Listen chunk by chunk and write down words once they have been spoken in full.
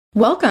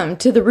Welcome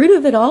to the Root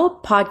of It All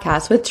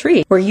podcast with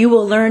Tree, where you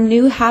will learn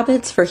new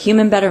habits for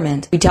human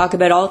betterment. We talk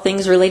about all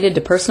things related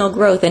to personal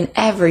growth and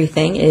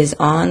everything is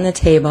on the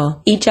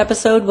table. Each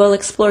episode will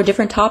explore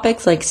different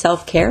topics like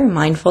self-care,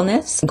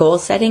 mindfulness, goal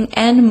setting,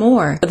 and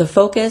more, with a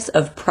focus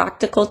of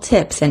practical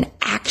tips and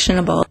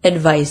actionable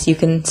advice you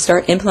can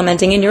start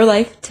implementing in your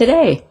life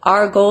today.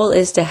 Our goal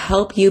is to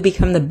help you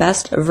become the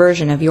best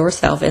version of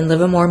yourself and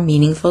live a more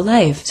meaningful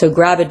life. So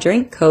grab a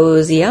drink,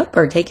 cozy up,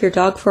 or take your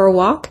dog for a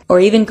walk,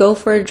 or even go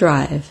for a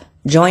drive.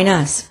 Join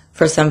us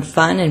for some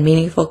fun and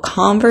meaningful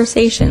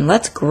conversation.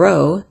 Let's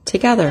grow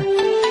together.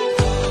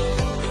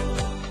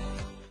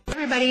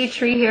 Everybody,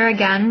 Tree here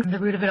again, the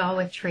Root of It All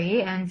with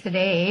Tree, and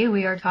today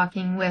we are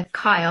talking with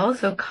Kyle.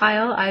 So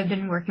Kyle, I've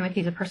been working with,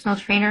 he's a personal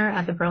trainer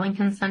at the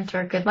Burlington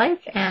Centre, Goodlife,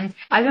 and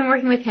I've been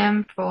working with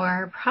him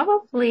for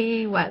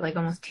probably,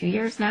 almost 2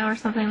 years now or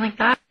something like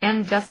that.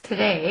 And just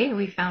today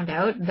we found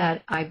out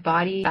that my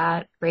body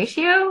fat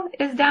ratio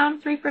is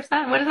down 3%.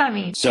 What does that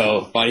mean?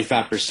 So body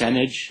fat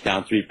percentage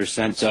down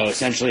 3%. So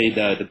essentially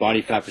the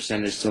body fat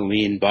percentage to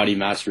lean body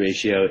mass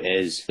ratio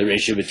is the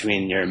ratio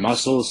between your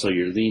muscles, so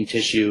your lean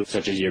tissue,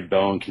 such as your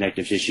bone,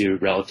 connective tissue,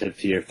 relative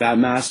to your fat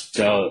mass.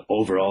 So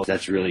overall,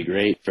 that's really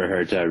great for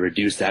her to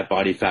reduce that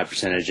body fat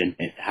percentage and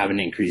have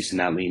an increase in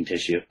that lean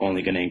tissue.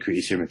 Only going to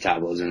increase your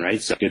metabolism,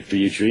 right? So good for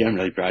you, Tree. I'm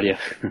really proud of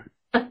you.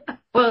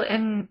 Well,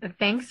 and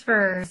thanks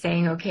for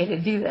saying okay to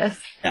do this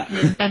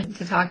and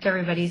to talk to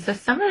everybody. So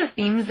some of the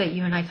themes that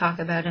you and I talk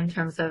about in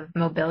terms of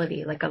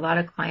mobility, like a lot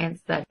of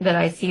clients that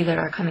I see that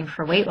are coming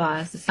for weight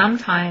loss,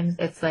 sometimes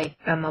it's like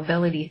a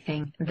mobility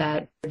thing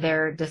that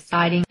they're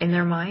deciding in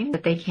their mind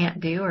that they can't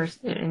do,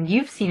 and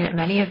you've seen it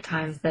many of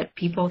times that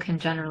people can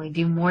generally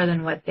do more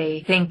than what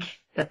they think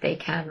that they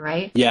can,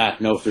 right? Yeah,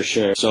 no, for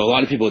sure. So a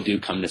lot of people do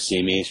come to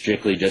see me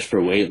strictly just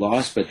for weight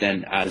loss, but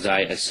then as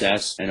I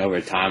assess and over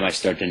time, I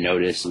start to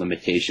notice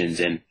limitations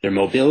in their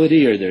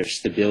mobility or their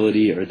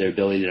stability or their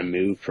ability to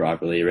move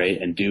properly, right?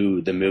 And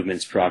do the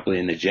movements properly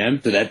in the gym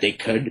so that they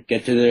could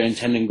get to their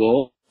intended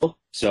goal.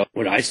 So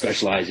what I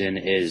specialize in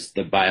is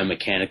the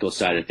biomechanical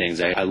side of things.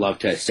 I love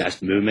to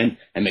assess movement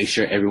and make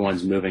sure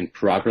everyone's moving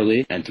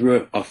properly and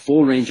through a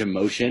full range of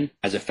motion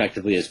as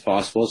effectively as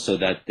possible so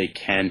that they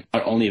can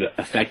not only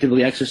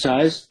effectively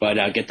exercise, but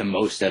get the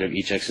most out of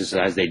each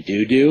exercise they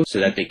do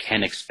so that they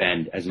can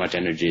expend as much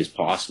energy as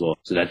possible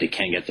so that they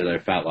can get to their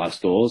fat loss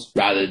goals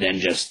rather than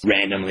just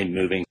randomly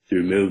moving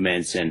through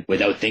movements and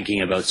without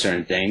thinking about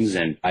certain things.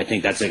 And I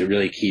think that's like a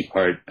really key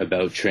part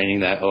about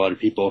training that a lot of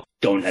people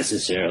don't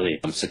necessarily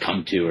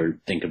succumb to or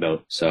think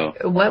about. So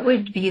what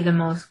would be the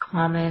most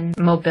common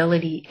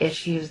mobility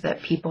issues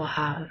that people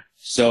have?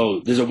 So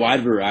there's a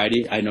wide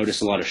variety. I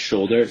notice a lot of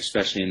shoulder,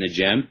 especially in the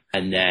gym,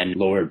 and then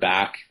lower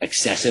back,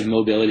 excessive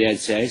mobility, I'd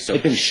say. So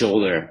hip and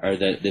shoulder are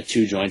the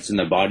two joints in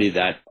the body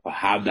that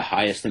have the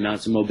highest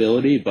amounts of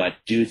mobility, but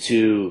due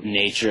to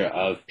nature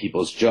of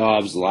people's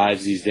jobs,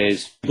 lives these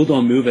days, people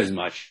don't move as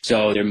much.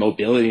 So their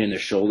mobility in their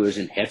shoulders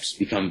and hips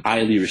become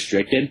highly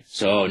restricted.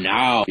 So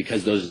now,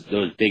 because those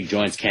big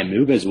joints can't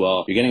move as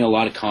well, you're getting a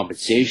lot of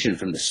compensation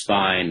from the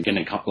spine,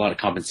 getting a lot of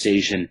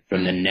compensation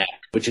from the neck,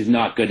 which is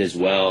not good as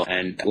well,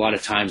 and a lot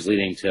of times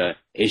leading to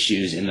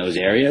issues in those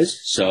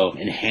areas. So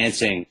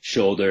enhancing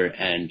shoulder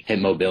and hip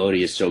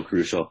mobility is so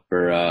crucial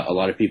for a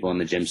lot of people in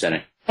the gym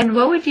setting. And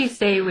what would you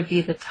say would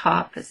be the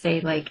top,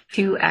 say, like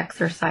 2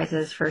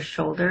 exercises for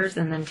shoulders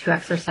and then 2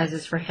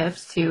 exercises for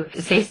hips to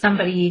say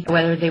somebody,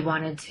 whether they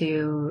wanted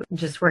to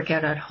just work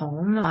out at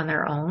home on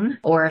their own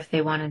or if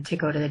they wanted to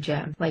go to the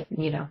gym? Like,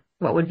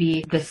 what would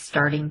be the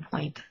starting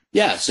point?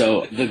 Yeah,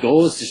 so the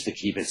goal is just to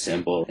keep it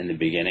simple in the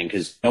beginning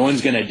because no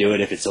one's going to do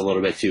it if it's a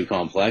little bit too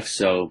complex.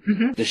 So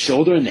the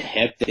shoulder and the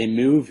hip, they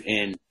move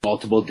in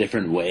multiple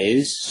different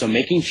ways. So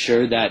making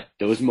sure that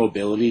those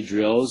mobility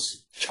drills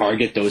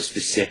target those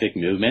specific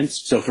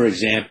movements. So for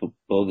example,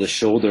 the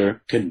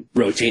shoulder could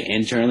rotate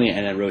internally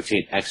and then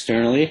rotate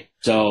externally.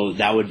 So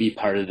that would be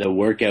part of the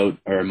workout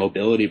or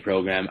mobility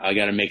program. I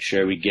got to make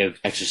sure we give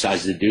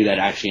exercises to do that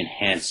actually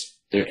enhance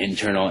their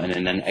internal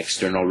and then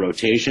external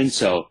rotation.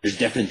 So there's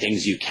different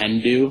things you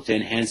can do to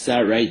enhance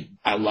that, right?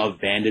 I love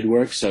banded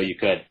work. So you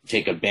could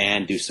take a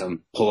band, do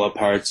some pull-up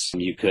parts.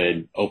 You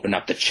could open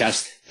up the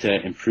chest to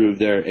improve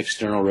their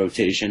external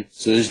rotation.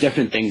 So there's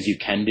different things you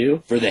can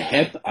do. For the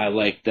hip, I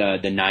like the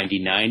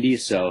 90-90.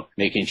 So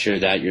making sure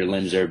that your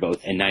limbs are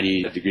both in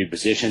 90-degree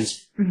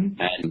positions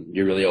and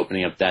you're really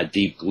opening up that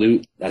deep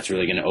glute. That's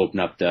really going to open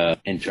up the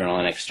internal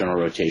and external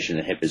rotation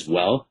of the hip as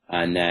well.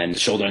 And then the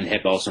shoulder and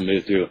hip also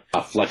move through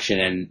flexion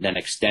and then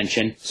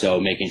extension. So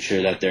making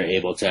sure that they're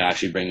able to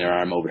actually bring their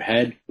arm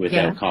overhead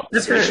without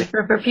compensation.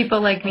 For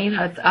people like me,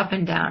 that's up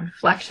and down.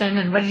 Flexion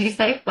and what did you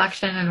say?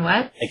 Flexion and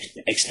what?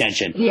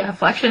 Extension. Yeah,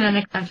 flexion and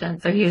extension.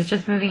 So he was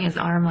just moving his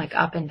arm like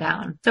up and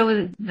down.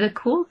 So the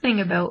cool thing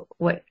about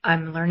what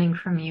I'm learning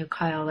from you,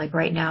 Kyle, like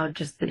right now,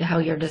 just how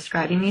you're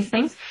describing these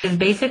things is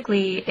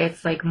basically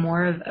it's like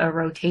more of a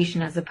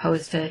rotation as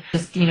opposed to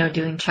just,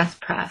 doing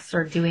chest press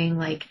or doing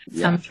like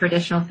some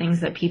traditional things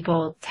that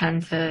people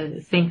tend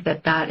to think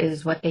that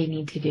is what they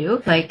need to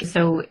do. Like,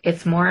 so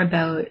it's more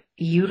about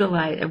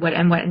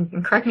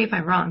and correct me if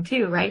I'm wrong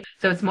too, right?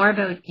 So it's more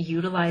about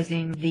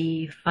utilizing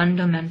the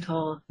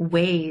fundamental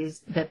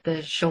ways that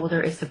the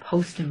shoulder is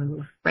supposed to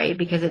move, right?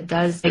 Because it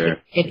does, like, Sure.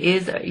 it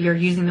is, you're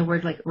using the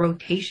word like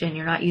rotation.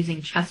 You're not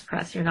using chest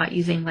press. You're not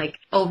using like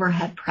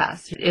overhead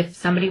press. If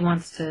somebody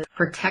wants to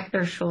protect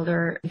their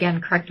shoulder,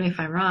 again, correct me if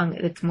I'm wrong,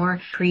 it's more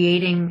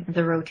creating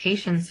the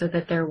rotation so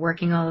that they're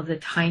working all of the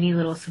tiny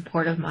little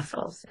supportive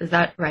muscles. Is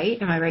that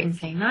right? Am I right in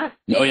saying that?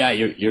 Oh yeah,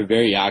 you're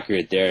very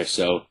accurate there.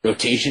 So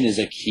rotation is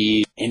a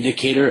key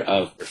indicator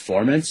of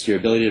performance, your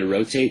ability to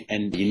rotate,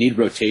 and you need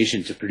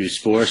rotation to produce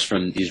force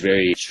from these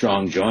very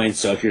strong joints.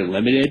 So if you're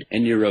limited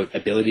in your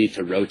ability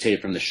to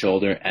rotate from the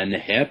shoulder and the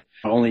hip,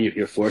 not only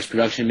your force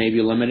production may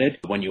be limited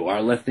when you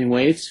are lifting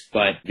weights,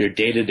 but your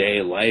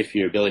day-to-day life,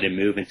 your ability to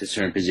move into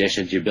certain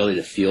positions, your ability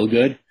to feel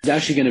good is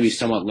actually going to be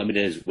somewhat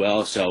limited as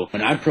well. So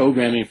when I'm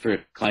programming for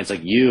clients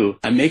like you,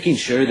 I'm making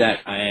sure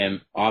that I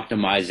am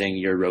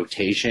optimizing your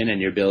rotation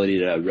and your ability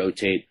to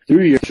rotate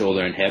through your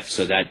shoulder and hip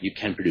so that you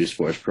can produce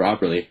force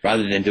properly,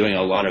 rather than doing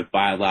a lot of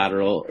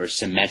bilateral or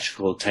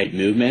symmetrical type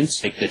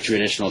movements like the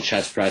traditional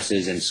chest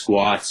presses and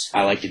squats.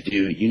 I like to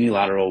do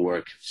unilateral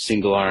work,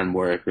 single arm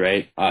work,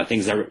 right?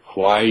 Things that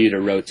require you to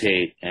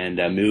rotate and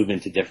move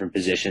into different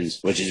positions,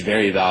 which is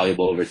very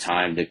valuable over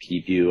time to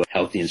keep you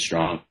healthy and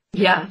strong.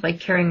 Yeah, like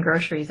carrying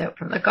groceries out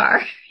from the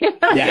car.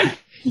 Yeah,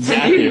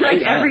 exactly.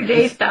 Like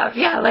everyday stuff.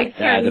 Yeah, like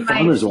the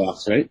farmer's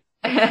walks, right?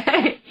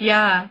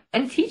 Yeah.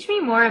 And teach me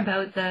more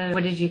about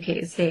what did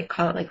you say,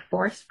 call it like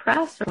force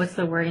press? Or what's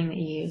the wording that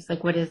you use?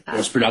 Like, what is that?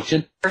 Force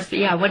production?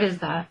 Yeah, what is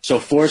that? So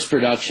force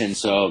production.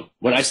 So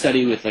what I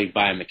study with like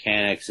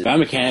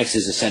biomechanics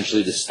is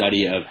essentially the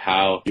study of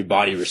how your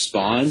body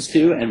responds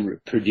to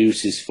and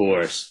produces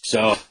force.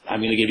 So I'm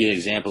going to give you an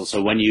example.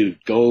 So when you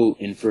go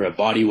in for a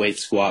body weight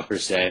squat per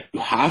se, you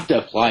have to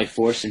apply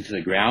force into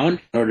the ground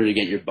in order to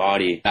get your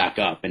body back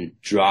up and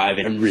drive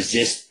and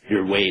resist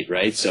your weight,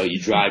 right? So you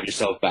drive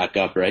yourself back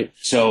up, right?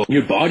 So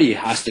your body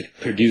has to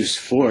produce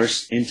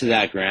force into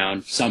that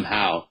ground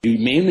somehow. You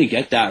mainly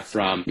get that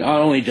from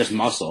not only just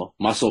muscle.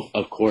 Muscle,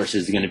 of course,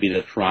 is going to be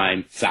the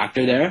prime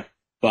factor there,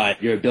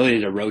 but your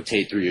ability to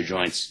rotate through your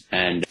joints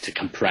and to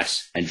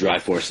compress and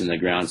drive force in the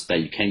ground so that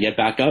you can get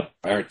back up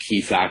are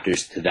key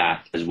factors to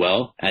that as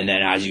well. And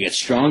then as you get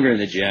stronger in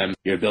the gym,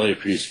 your ability to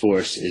produce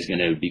force is going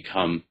to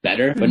become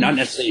better, but not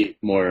necessarily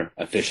more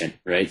efficient,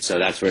 right? So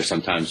that's where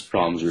sometimes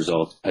problems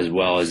result, as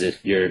well as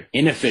if you're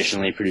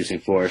inefficiently producing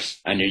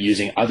force and you're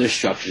using other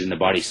structures in the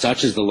body,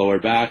 such as the lower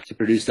back, to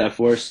produce that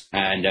force.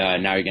 And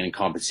now you're getting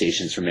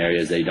compensations from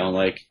areas that you don't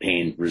like.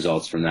 Pain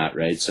results from that,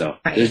 right? So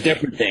there's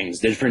different things,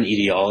 different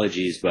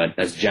etiologies, but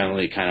that's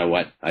generally kind of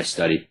what I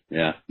study.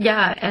 Yeah.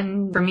 Yeah.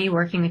 And for me,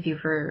 working with you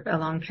for a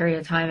long period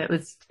of time,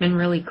 it's been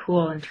really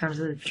cool in terms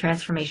of the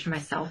transformation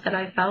myself that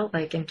I felt,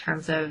 like in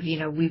terms of,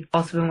 we've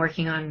also been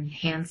working on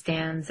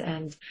handstands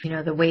and,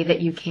 the way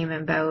that you came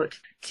about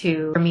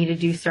for me to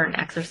do certain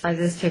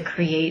exercises to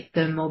create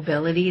the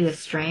mobility, the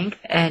strength,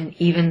 and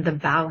even the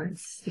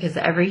balance, because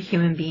every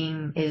human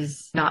being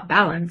is not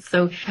balanced.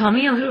 So tell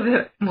me a little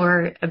bit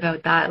more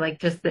about that, like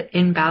just the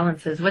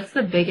imbalances. What's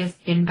the biggest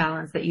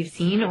imbalance that you've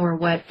seen,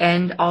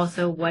 and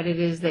also what it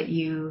is that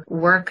you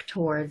work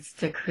towards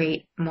to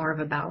create more of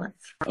a balance?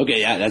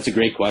 Okay, yeah, that's a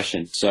great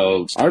question.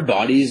 So our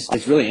bodies,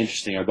 it's really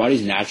interesting. Our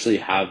bodies naturally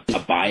have a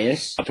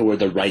bias toward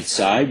the right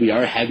side. We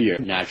are heavier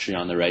naturally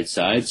on the right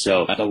side.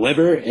 So the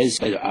liver is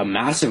a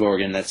massive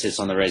organ that sits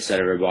on the right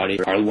side of our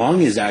body. Our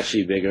lung is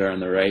actually bigger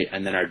on the right,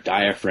 and then our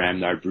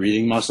diaphragm, our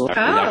breathing muscle, is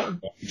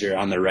larger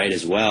on the right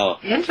as well.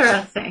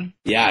 Interesting.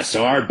 Yeah,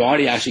 so our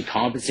body actually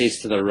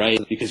compensates to the right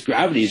because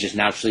gravity is just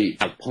naturally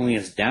pulling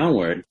us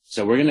downward.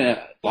 So a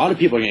lot of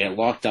people are going to get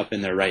locked up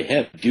in their right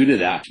hip due to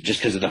that, just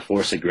because of the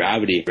force of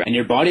gravity. And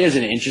your body has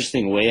an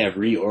interesting way of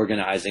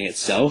reorganizing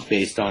itself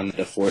based on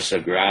the force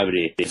of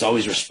gravity. It's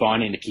always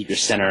responding to keep your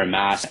center of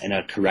mass in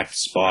a correct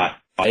spot.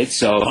 Right?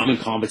 So common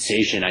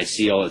compensation I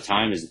see all the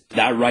time is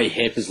that right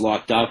hip is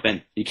locked up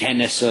and you can't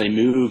necessarily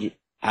move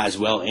as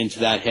well into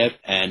that hip,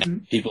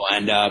 and people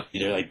end up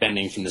either like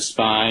bending from the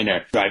spine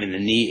or driving the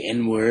knee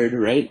inward,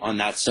 right, on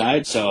that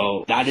side.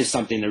 So that is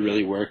something to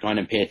really work on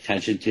and pay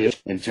attention to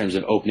in terms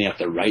of opening up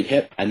the right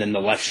hip. And then the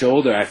left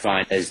shoulder, I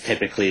find, is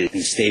typically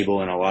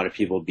unstable in a lot of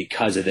people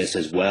because of this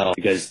as well.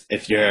 Because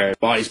if your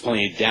body's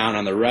pulling you down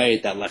on the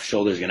right, that left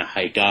shoulder is going to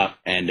hike up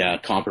and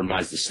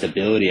compromise the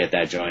stability at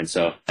that joint.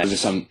 So those are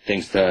some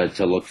things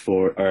to look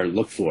for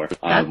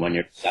when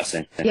you're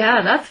assessing.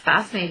 Yeah, that's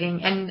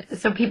fascinating. And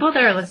so people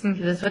that are listening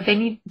to this, what they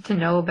need to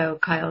know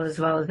about Kyle as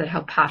well is that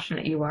how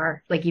passionate you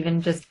are. Like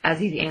even just as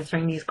he's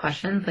answering these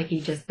questions, like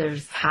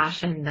there's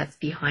passion that's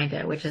behind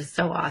it, which is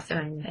so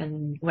awesome.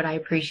 And what I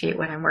appreciate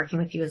when I'm working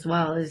with you as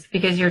well is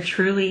because you're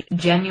truly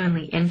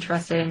genuinely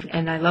interested.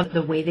 And I love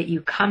the way that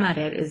you come at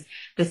it is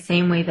the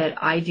same way that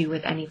I do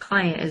with any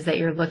client, is that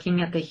you're looking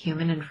at the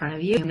human in front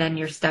of you and then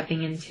you're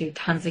stepping into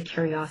tons of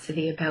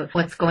curiosity about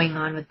what's going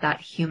on with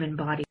that human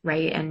body,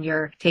 right? And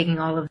you're taking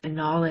all of the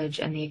knowledge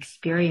and the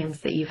experience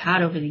that you've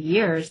had over the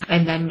years and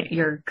and then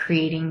you're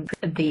creating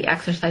the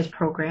exercise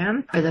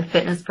program or the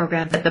fitness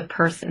program that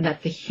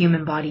the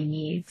human body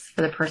needs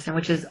for the person,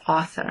 which is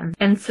awesome.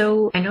 And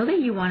so I know that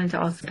you wanted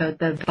to also go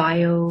the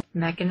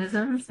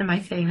biomechanisms. Am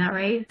I saying that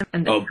right?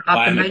 And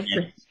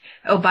biomechanics.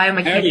 Oh,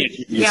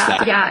 biomechanics.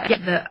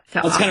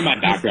 That's kind of my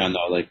background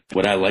though, like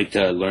what I like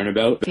to learn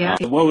about. Yeah.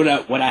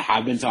 What I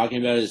have been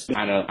talking about is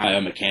kind of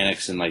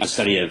biomechanics and like a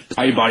study of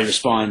how your body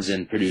responds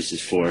and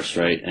produces force,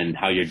 right? And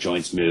how your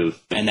joints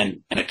move. And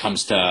then when it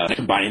comes to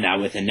combining that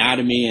with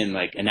anatomy, and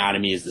like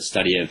anatomy is the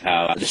study of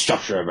how the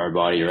structure of our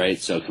body, right?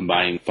 So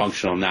combining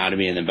functional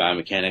anatomy and then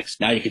biomechanics,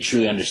 now you can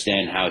truly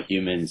understand how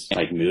humans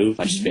like move,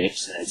 like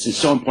space. And it's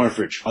so important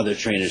for other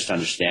trainers to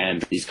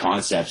understand these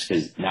concepts,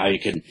 because now you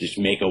can just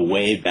make a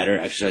way better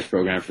exercise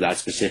program for that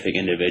specific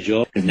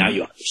individual, because now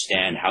you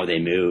understand how they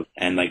move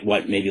and like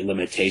what maybe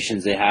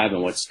limitations they have,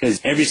 and because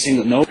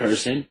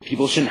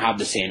people shouldn't have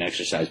the same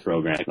exercise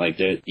program. Like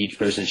each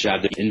person should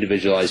have the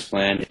individualized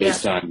plan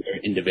based on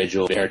their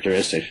individual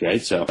characteristics,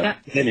 right? So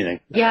anything.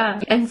 Yeah.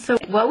 And so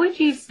what would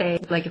you say,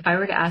 like if I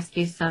were to ask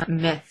you some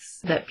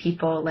myths that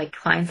people, like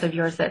clients of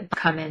yours that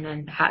come in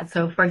and had,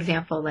 so for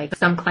example, like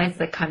some clients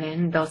that come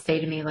in, they'll say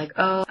to me like,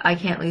 oh, I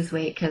can't lose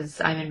weight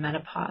because I'm in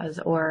menopause,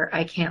 or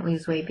I can't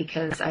lose weight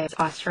because I have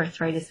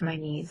osteoarthritis in my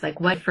knees. Like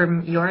what,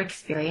 from your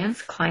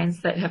experience,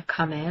 clients that have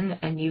come in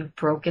and you've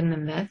broken the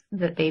myth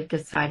that they've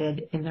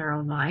decided in their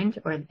own mind,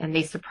 and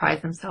they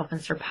surprise themselves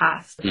and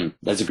surpassed?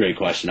 That's a great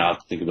question. I'll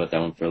have to think about that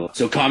one for a little.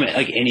 So comment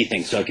like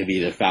anything. So it could be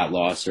either fat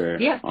loss or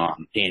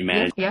pain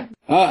management. Yeah.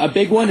 A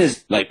big one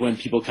is like when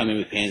people come in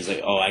with pain, it's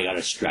like, oh, I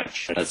gotta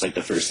stretch. That's like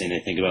the first thing they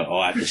think about. Oh,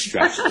 I have to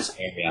stretch this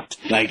area.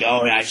 Like,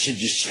 oh, I should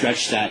just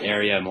stretch that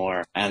area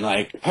more. And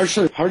like part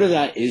of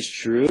that is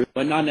true,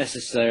 but not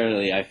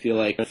necessarily. I feel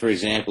like, for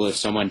example, if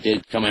someone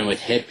did come in with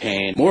hip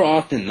pain, more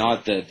often than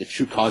not, the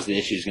true cause of the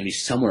issue is going to be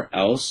somewhere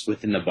else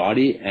within the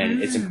body,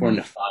 and it's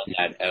important to find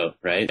that out,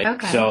 right?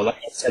 Okay. So like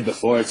I said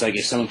before, it's like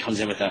if someone comes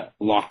in with a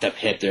locked up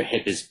hip, their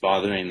hip is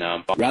bothering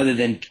them. Rather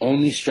than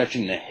only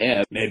stretching the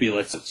hip, maybe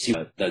let's see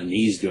what the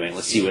knee's doing.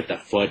 Let's see what the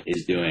foot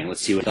is doing.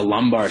 Let's see what the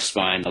lumbar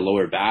spine, the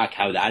lower back,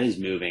 how that is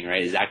moving,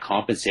 right? Is that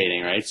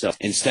compensating, right? So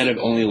instead of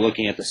only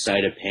looking at the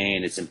site of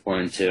pain, it's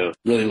important to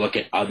really look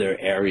at other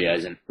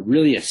areas and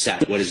really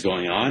assess what is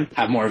going on.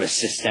 Have more of a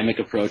systemic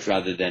approach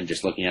rather than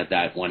just looking at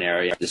that one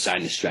area,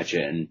 deciding to stretch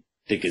it and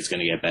think it's going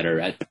to get better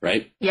at,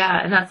 right?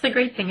 Yeah, and that's the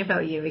great thing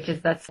about you, because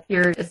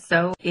you're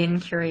so in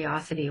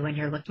curiosity when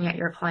you're looking at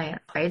your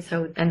clients, right?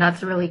 So, and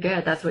that's really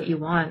good. That's what you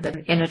want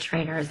in a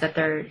trainer, is that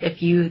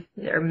if you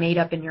are made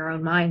up in your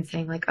own mind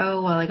saying like,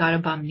 oh, well, I got a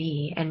bum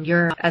knee, and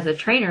you're as a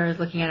trainer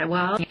looking at it,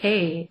 well,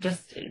 hey,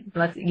 just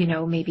let's,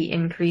 maybe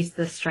increase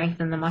the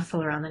strength in the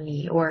muscle around the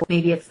knee, or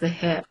maybe it's the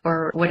hip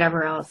or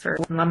whatever else, or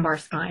lumbar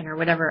spine or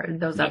whatever,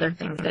 those other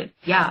things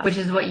which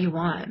is what you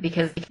want,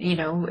 because,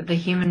 the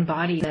human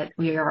body that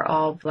we are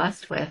all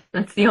blessed with,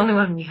 that's the only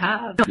one we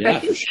have. Right? Yeah,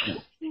 for sure.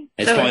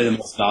 It's probably the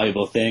most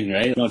valuable thing,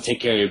 right? You don't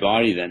take care of your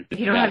body, then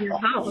you don't have your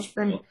health.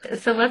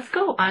 So let's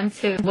go on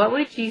to, what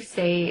would you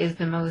say is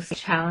the most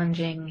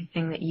challenging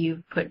thing that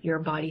you've put your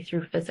body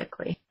through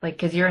physically? Like,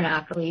 because you're an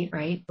athlete,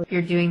 right?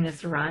 You're doing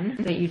this run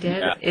that you did.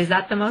 Yeah. Is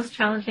that the most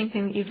challenging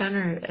thing that you've done,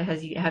 or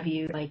have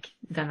you like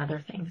done other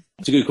things?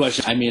 It's a good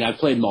question. I mean, I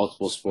played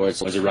multiple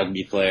sports. I was a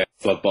rugby player,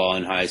 football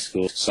in high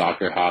school,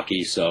 soccer,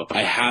 hockey. So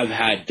I have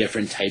had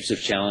different types of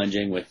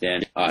challenging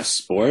within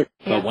sport.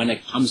 Yeah. But when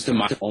it comes to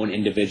my own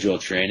individual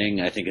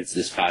training, I think it's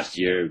this past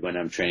year when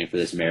I'm training for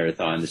this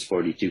marathon, this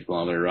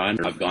 42-kilometer run.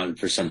 I've gone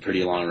for some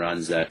pretty long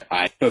runs that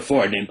I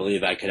before didn't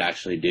believe I could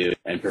actually do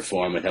and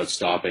perform without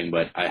stopping,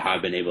 but I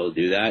have been able to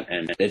do that.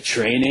 And the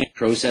training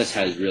process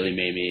has really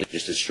made me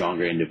just a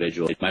stronger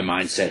individual. My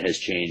mindset has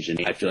changed,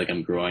 and I feel like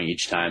I'm growing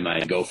each time I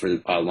go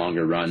for a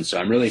longer run. So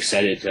I'm really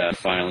excited to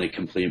finally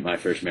complete my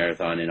first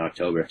marathon in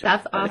October.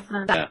 That's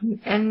awesome. Yeah.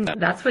 And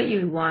that's what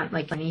you want,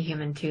 like any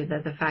human too,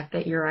 that the fact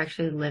that you're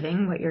actually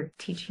living what you're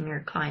teaching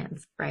your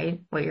clients, right?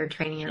 What you're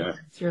training your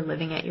clients, you're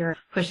living it, you're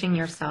pushing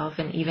yourself,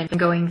 and even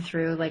going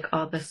through like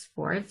all the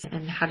sports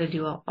and how to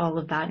do all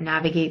of that,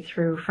 navigate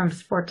through from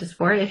sport to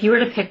sport. If you were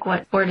to pick,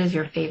 what sport is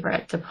your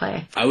favorite to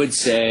play? I would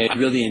say I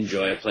really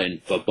enjoy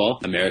playing football,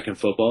 American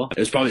football. It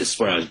was probably the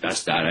sport I was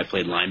best at. I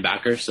played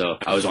linebacker, so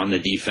I was on the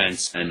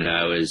defense and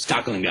I was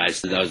tackling guys.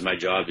 So that was my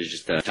job, is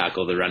just to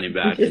tackle the running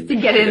back. Just to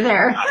get in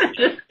there.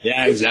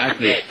 Yeah,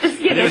 exactly.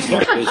 It was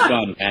fun. It was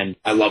fun. And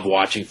I love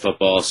watching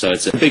football, so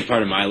it's a big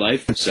part of my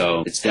life.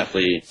 So it's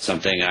definitely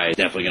something I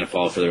definitely going to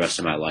follow for the rest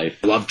of my life.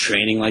 I love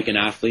training like an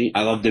athlete.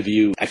 I love to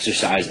view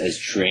exercise as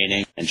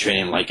training, and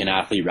training like an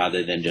athlete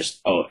rather than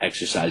just,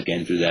 exercise,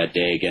 getting through that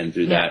day, getting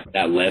through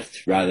that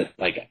lift. Rather,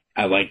 like,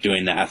 I like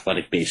doing the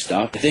athletic based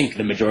stuff. I think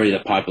the majority of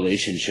the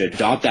population should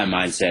adopt that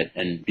mindset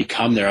and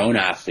become their own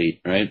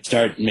athlete, right?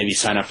 Start, maybe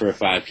sign up for a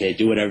 5K,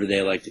 do whatever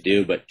they like to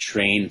do, but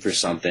train for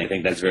something. I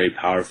think that's very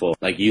powerful.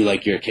 Like you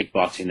like your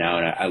kickboxing now,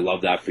 and I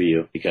love that for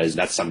you because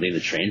that's something to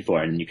train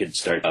for, and you could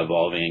start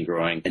evolving and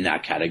growing in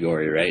that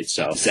category, right?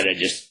 So instead of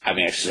just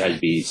having exercise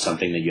be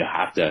something that you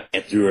have to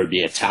get through or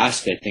be a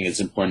task, I think it's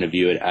important to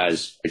view it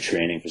as a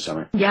training for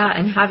someone. Yeah,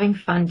 and having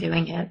fun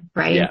doing it,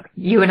 right? Yeah.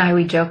 You and I,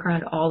 we joke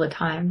around all the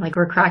time. Like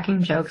we're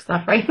cracking jokes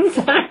left, right, and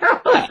center.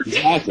 Yeah,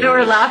 exactly. So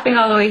we're laughing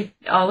all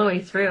the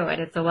way through,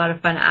 and it's a lot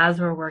of fun as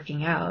we're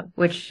working out,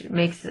 which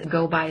makes it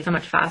go by so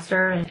much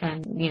faster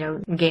and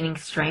gaining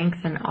strength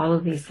and all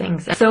of these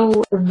things.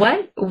 So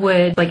what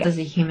would, like, as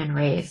a human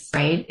race,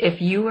 right?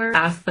 If you were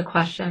asked the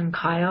question,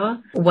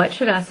 Kyle, what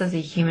should us as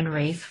a human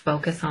race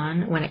focus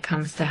on when it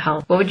comes to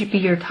health? What would be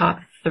your top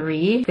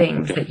 3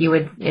 things that you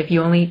would, if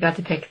you only got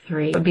to pick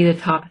 3, what would be the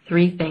top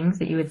 3 things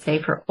that you would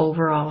say for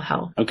overall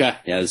health? Okay.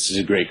 Yeah, this is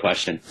a great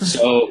question.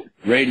 So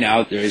right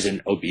now, there is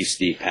an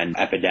obesity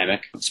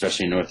epidemic,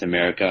 especially in North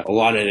America. A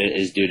lot of it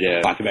is due to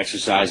lack of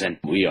exercise, and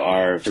we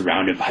are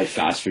surrounded by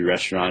fast food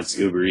restaurants,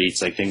 Uber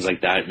Eats, like things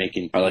like that,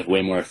 making our life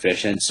way more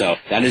efficient. So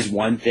that is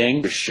one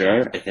thing for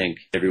sure. I think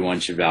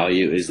everyone should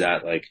value is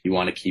that, like, you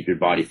want to keep your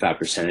body fat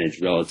percentage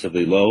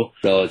relatively low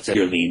relative to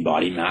your lean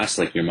body mass,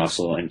 like your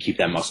muscle, and keep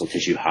that muscle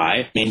tissue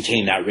high.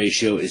 Maintain that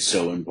ratio is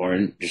so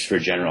important just for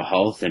general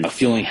health and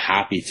feeling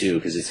happy too,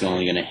 because it's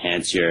only going to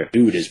enhance your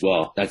mood as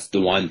well. That's the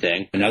one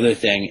thing. Another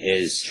thing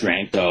is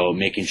strength. So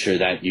making sure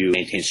that you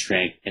maintain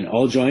strength in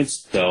all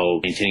joints. So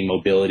maintaining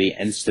mobility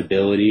and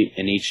stability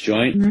in each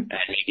joint, and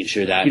making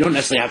sure that you don't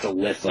necessarily have to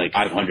lift like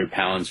 500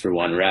 pounds for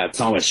one rep. It's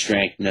not what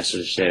strength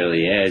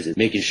necessarily is. It's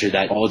making sure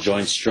that all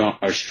joints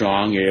are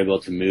strong. You're able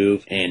to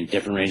move in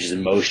different ranges of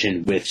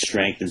motion with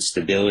strength and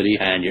stability,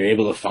 and you're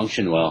able to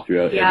function well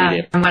throughout every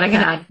day. And what I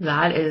can add to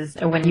that is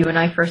when you and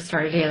I first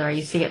started together, I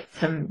used to get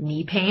some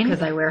knee pain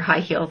because I wear high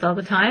heels all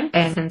the time.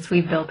 And since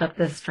we built up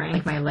this strength,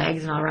 like my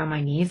legs and all around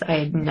my knees,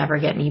 I never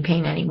get knee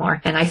pain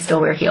anymore. And I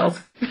still wear heels.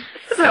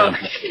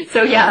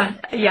 So yeah.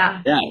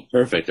 Yeah,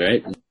 perfect,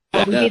 right?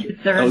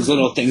 Those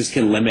little things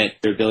can limit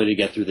your ability to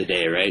get through the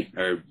day, right?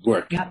 Or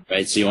work,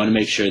 right? So you want to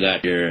make sure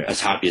that you're as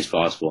happy as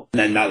possible. And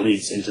then that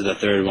leads into the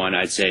third one,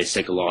 I'd say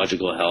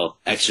psychological health.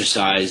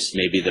 Exercise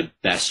may be the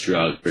best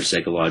drug for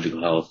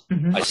psychological health.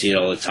 I see it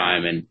all the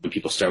time, and when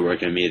people start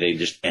working with me, they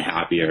just get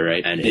happier,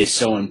 right? And it's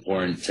so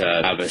important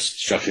to have a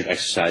structured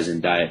exercise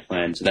and diet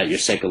plan so that your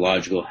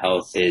psychological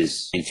health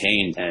is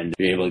maintained and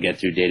you're able to get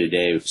through day to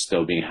day with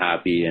still being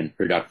happy and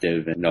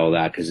productive and all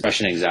that, because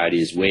depression and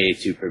anxiety is way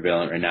too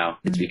prevalent right now.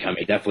 It's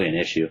becoming definitely an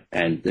issue,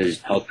 and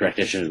there's health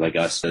practitioners like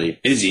us really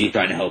busy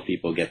trying to help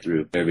people get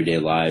through everyday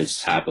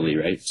lives happily,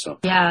 right? So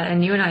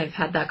and you and I have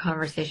had that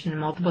conversation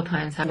multiple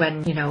times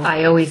when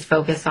I always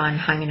focus on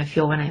how I'm going to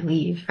feel when I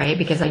leave, right?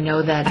 Because I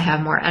know that I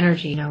have more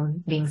energy,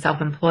 being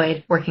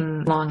self-employed,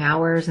 working long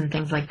hours and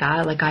things like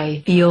that. Like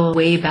I feel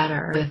way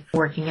better with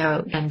working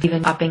out and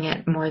even upping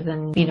it more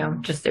than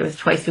just it was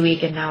twice a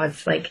week and now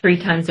it's like 3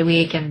 times a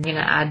week, and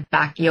add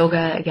back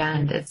yoga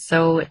again. It's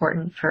so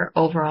important for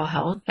overall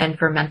health and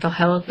for mental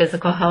health,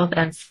 physical health,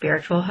 and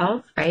spiritual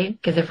health, right?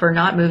 Because if we're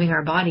not moving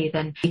our body,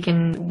 then we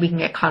can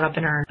get caught up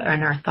in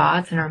our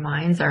thoughts and our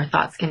minds. Our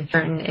thoughts can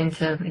turn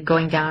into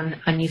going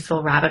down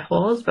unuseful rabbit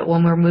holes. But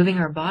when we're moving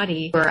our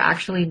body, we're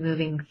actually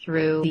moving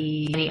through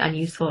any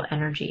unuseful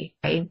energy,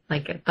 right?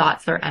 Like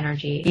thoughts are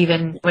energy.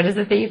 Even, what is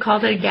it that you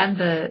called it again?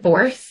 The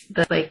force?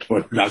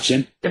 Force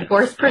production? The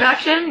force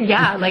production?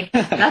 Yeah, like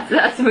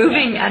that's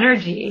moving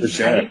energy. For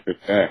sure, right? for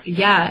sure.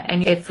 Yeah,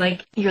 and it's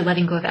like you're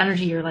letting go of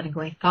energy, you're letting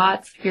go of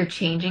thoughts, you're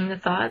changing the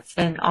thoughts,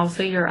 and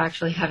also you're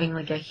actually having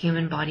like a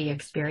human body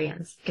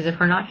experience. Because if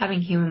we're not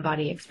having human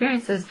body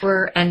experiences,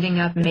 we're ending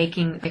up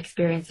making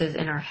experiences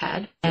in our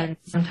head, and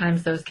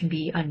sometimes those can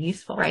be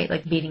unuseful, right?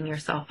 Like beating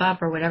yourself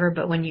up or whatever.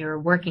 But when you're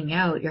working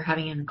out, you're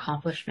having an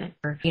accomplishment,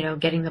 or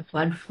getting the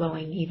blood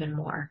flowing even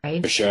more,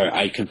 right? For sure,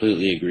 I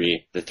completely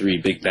agree. The 3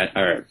 big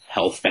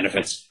health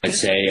benefits, I'd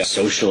say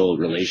social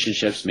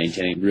relationships,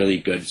 maintaining really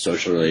good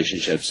social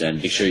relationships,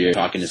 and make sure you're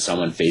talking to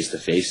someone face to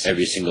face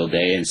every single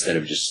day instead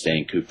of just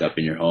staying cooped up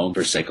in your home.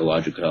 For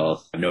psychological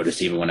health, I've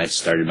noticed even when I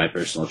started my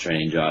personal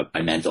training job,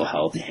 my mental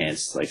health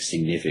enhanced like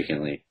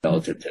significantly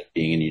relative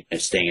to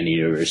staying in a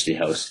university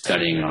house,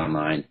 studying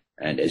online.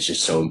 And it's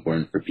just so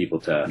important for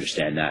people to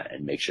understand that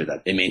and make sure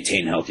that they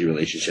maintain healthy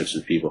relationships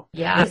with people.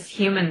 Yeah, this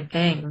human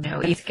thing,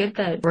 it's good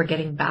that we're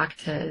getting back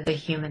to the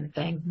human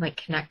thing, like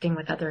connecting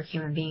with other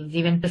human beings.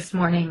 Even this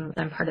morning,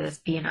 I'm part of this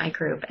B&I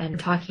group and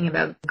talking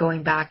about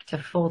going back to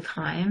full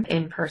time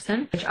in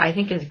person, which I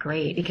think is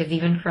great, because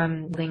even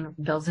from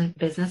building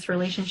business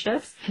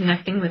relationships,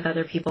 connecting with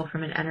other people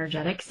from an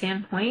energetic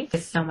standpoint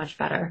is so much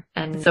better.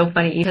 And so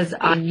funny because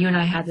you and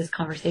I had this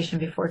conversation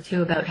before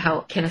too about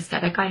how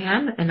kinesthetic I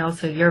am, and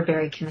also you're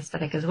very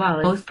kinesthetic as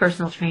well. Most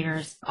personal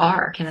trainers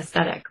are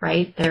kinesthetic,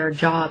 right? Their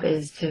job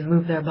is to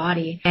move their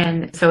body.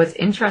 And so it's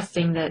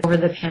interesting that over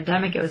the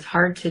pandemic, it was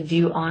hard to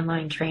do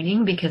online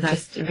training because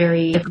it's just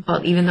very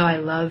difficult, even though I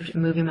loved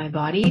moving my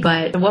body.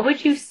 But what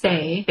would you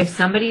say if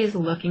somebody is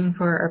looking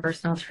for a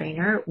personal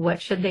trainer,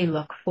 what should they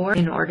look for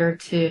in order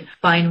to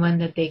find one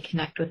that they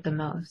connect with the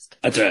most?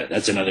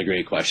 That's another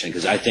great question,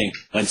 because I think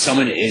when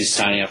someone is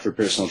signing up for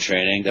personal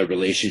training, the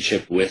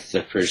relationship with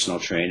the personal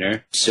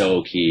trainer is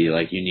so key.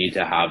 Like, you need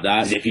to have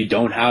that. If you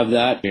don't have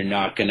that, you're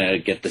not going to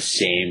get the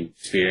same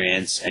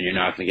experience and you're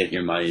not going to get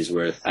your money's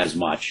worth as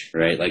much,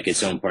 right? Like, it's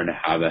so important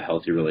to have a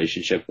healthy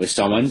relationship with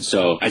someone.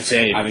 So I'd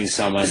say having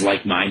someone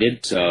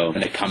like-minded. So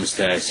when it comes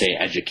to, say,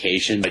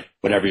 education, like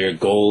whatever your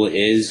goal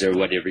is or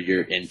whatever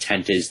your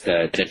intent is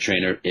that the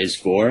trainer is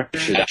for,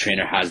 make sure that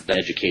trainer has the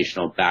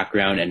educational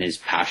background and is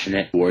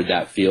passionate toward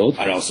that field.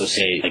 I'd also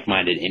say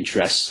like-minded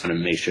interests,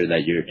 and make sure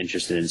that you're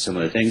interested in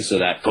similar things so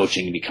that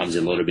coaching becomes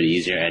a little bit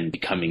easier and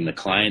becoming the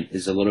client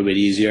is a little bit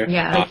easier.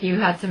 Yeah, like you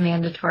had to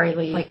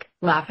mandatorily like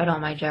laugh at all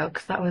my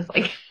jokes. That was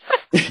like...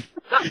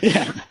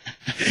 yeah,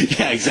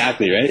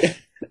 exactly, right?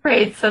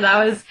 Right. So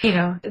that was,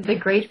 the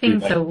great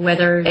thing. So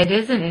whether it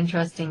is an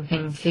interesting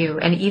thing too,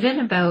 and even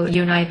about,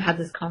 you and I have had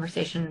this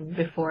conversation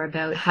before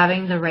about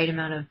having the right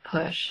amount of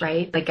push,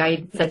 right? Like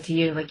I said to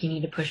you, like you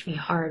need to push me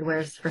hard.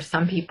 Whereas for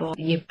some people,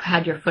 you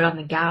had your foot on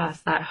the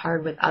gas that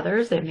hard with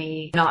others, it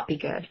may not be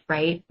good,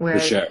 right?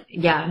 Whereas, for sure.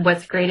 Yeah,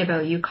 what's great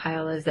about you,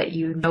 Kyle, is that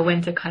you know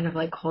when to kind of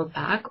like hold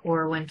back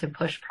or when to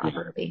push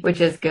properly, which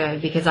is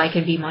good because I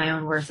could be my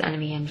own worst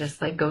enemy and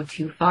just like go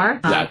too far.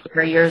 Exactly.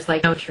 Where yours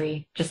like, no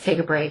tree, just take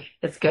a break.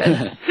 It's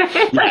good.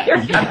 Like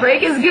your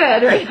break is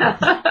good right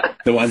now.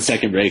 The 1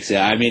 second breaks,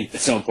 yeah. I mean,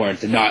 it's so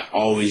important to not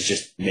always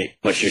just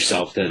push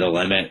yourself to the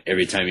limit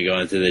every time you go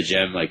into the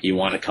gym. Like, you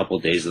want a couple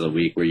days of the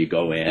week where you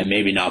go in and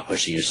maybe not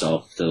pushing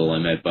yourself to the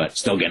limit, but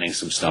still getting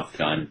some stuff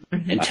done.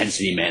 Mm-hmm.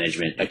 Intensity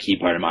management, a key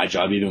part of my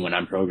job, even when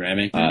I'm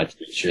programming, to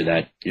make sure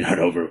that you're not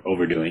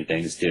overdoing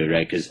things too,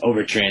 right? Because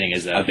overtraining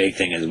is a big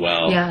thing as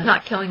well. Yeah,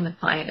 not killing the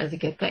client is a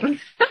good thing.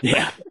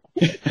 Yeah.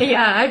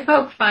 Yeah, I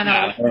poke fun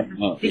out.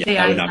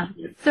 Yeah,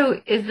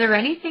 So is there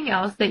anything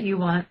else that you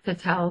want to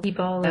tell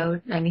people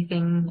about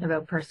anything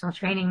about personal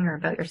training or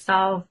about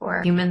yourself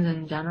or humans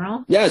in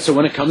general? Yeah, so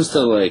when it comes to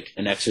like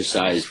an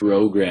exercise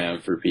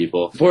program for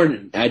people,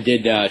 important, I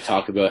did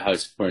talk about how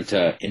it's important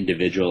to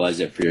individualize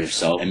it for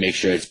yourself and make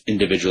sure it's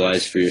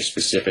individualized for your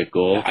specific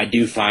goal. I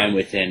do find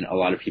within a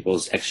lot of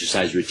people's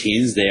exercise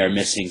routines, they are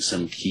missing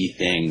some key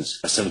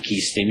things, some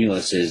key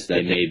stimuluses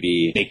that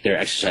maybe make their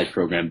exercise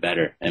program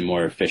better and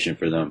more efficient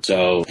for them.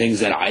 So things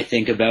that I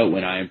think about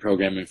when I am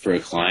programming for a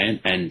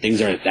client and things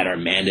that are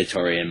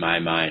mandatory in my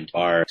mind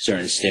are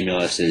certain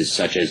stimuluses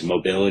such as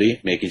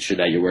mobility, making sure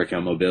that you're working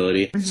on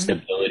mobility,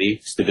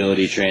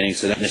 stability training.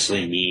 So that doesn't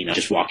necessarily mean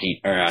just walking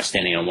or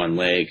standing on one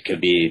leg. It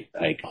could be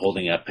like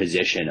holding a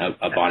position,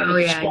 a bottom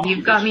squat.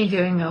 You've got me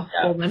doing a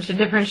whole bunch of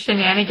different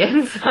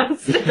shenanigans on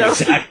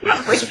exactly.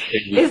 which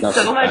is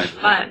so much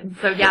fun.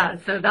 So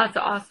so that's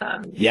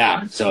awesome.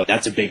 Yeah, so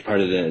that's a big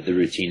part of the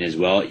routine as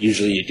well.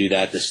 Usually you do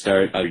that at the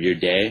start of your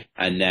day,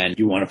 and then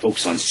you want to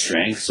focus on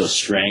strength. So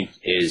strength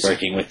is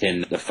working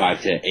within the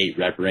 5 to 8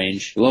 rep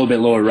range. A little bit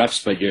lower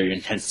reps, but your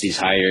intensity is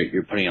higher.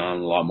 You're putting on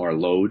a lot more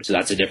load. So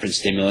that's a different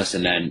stimulus.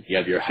 And then you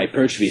have your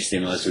hypertrophy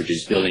stimulus, which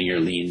is building your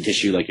lean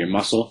tissue like your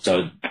muscle.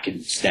 So that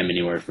can stem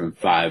anywhere from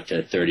 5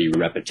 to 30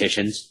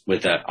 repetitions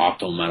with an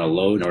optimal amount of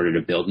load in order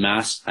to build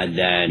mass. And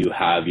then you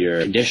have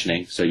your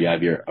conditioning. So you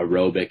have your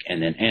aerobic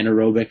and then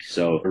anaerobic.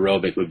 So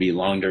aerobic would be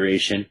long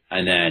duration,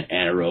 and then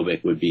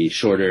anaerobic would be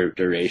shorter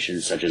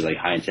durations, such as like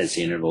high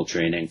intensity interval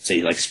training,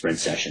 say like sprint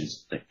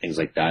sessions, things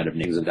like that,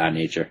 things of that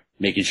nature.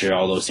 Making sure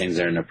all those things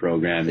are in a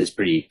program is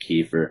pretty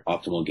key for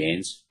optimal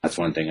gains. That's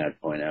one thing I'd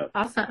point out.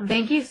 Awesome.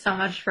 Thank you so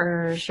much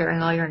for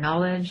sharing all your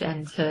knowledge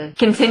and to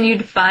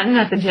continued fun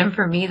at the gym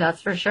for me,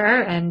 that's for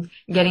sure. And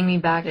getting me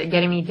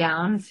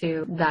down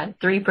to that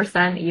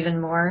 3%, even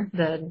more,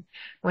 the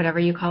whatever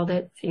you called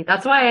it. See,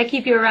 that's why I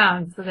keep you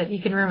around, so that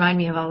you can remind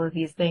me of all of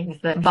these things.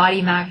 The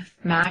body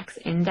max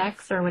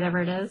index or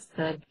whatever it is,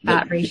 the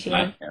fat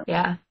ratio.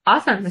 Yeah.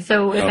 Awesome.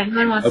 So if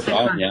anyone wants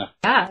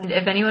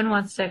if anyone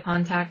wants to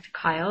contact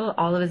Kyle,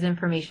 all of his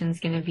information is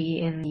going to be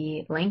in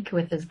the link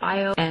with his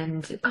bio,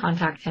 and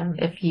contact him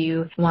if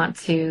you want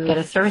to get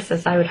his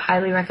services. I would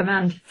highly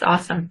recommend. It's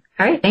awesome.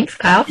 All right. Thanks,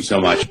 Kyle. Thank you so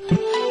much.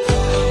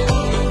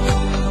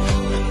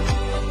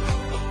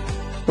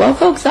 Well,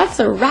 folks, that's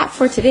a wrap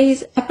for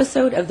today's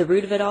episode of The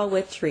Root of It All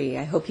with Tree.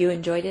 I hope you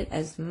enjoyed it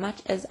as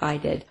much as I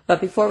did. But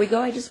before we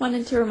go, I just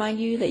wanted to remind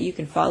you that you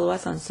can follow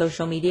us on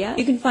social media.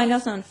 You can find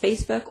us on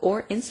Facebook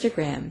or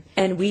Instagram.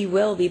 And we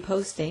will be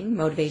posting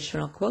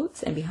motivational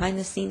quotes and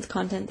behind-the-scenes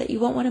content that you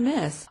won't want to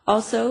miss.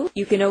 Also,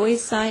 you can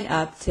always sign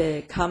up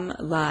to come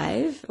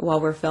live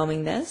while we're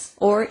filming this,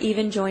 or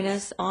even join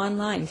us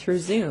online through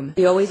Zoom.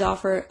 We always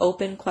offer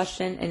open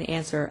question and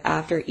answer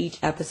after each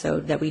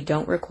episode that we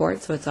don't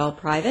record, so it's all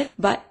private.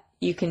 But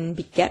you can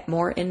get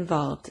more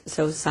involved.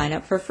 So sign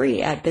up for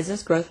free at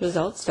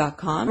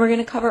businessgrowthresults.com. We're going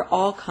to cover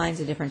all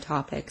kinds of different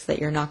topics that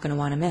you're not going to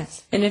want to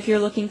miss. And if you're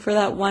looking for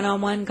that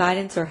one-on-one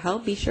guidance or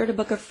help, be sure to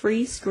book a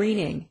free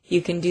screening.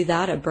 You can do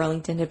that at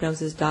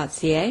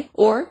burlingtonhypnosis.ca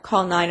or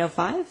call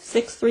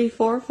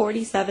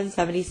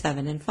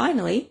 905-634-4777. And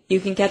finally,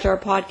 you can catch our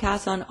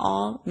podcast on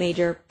all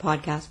major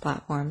podcast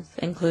platforms,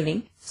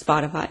 including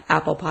Spotify,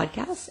 Apple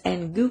Podcasts,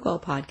 and Google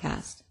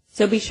Podcasts.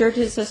 So be sure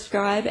to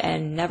subscribe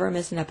and never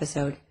miss an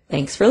episode.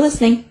 Thanks for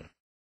listening.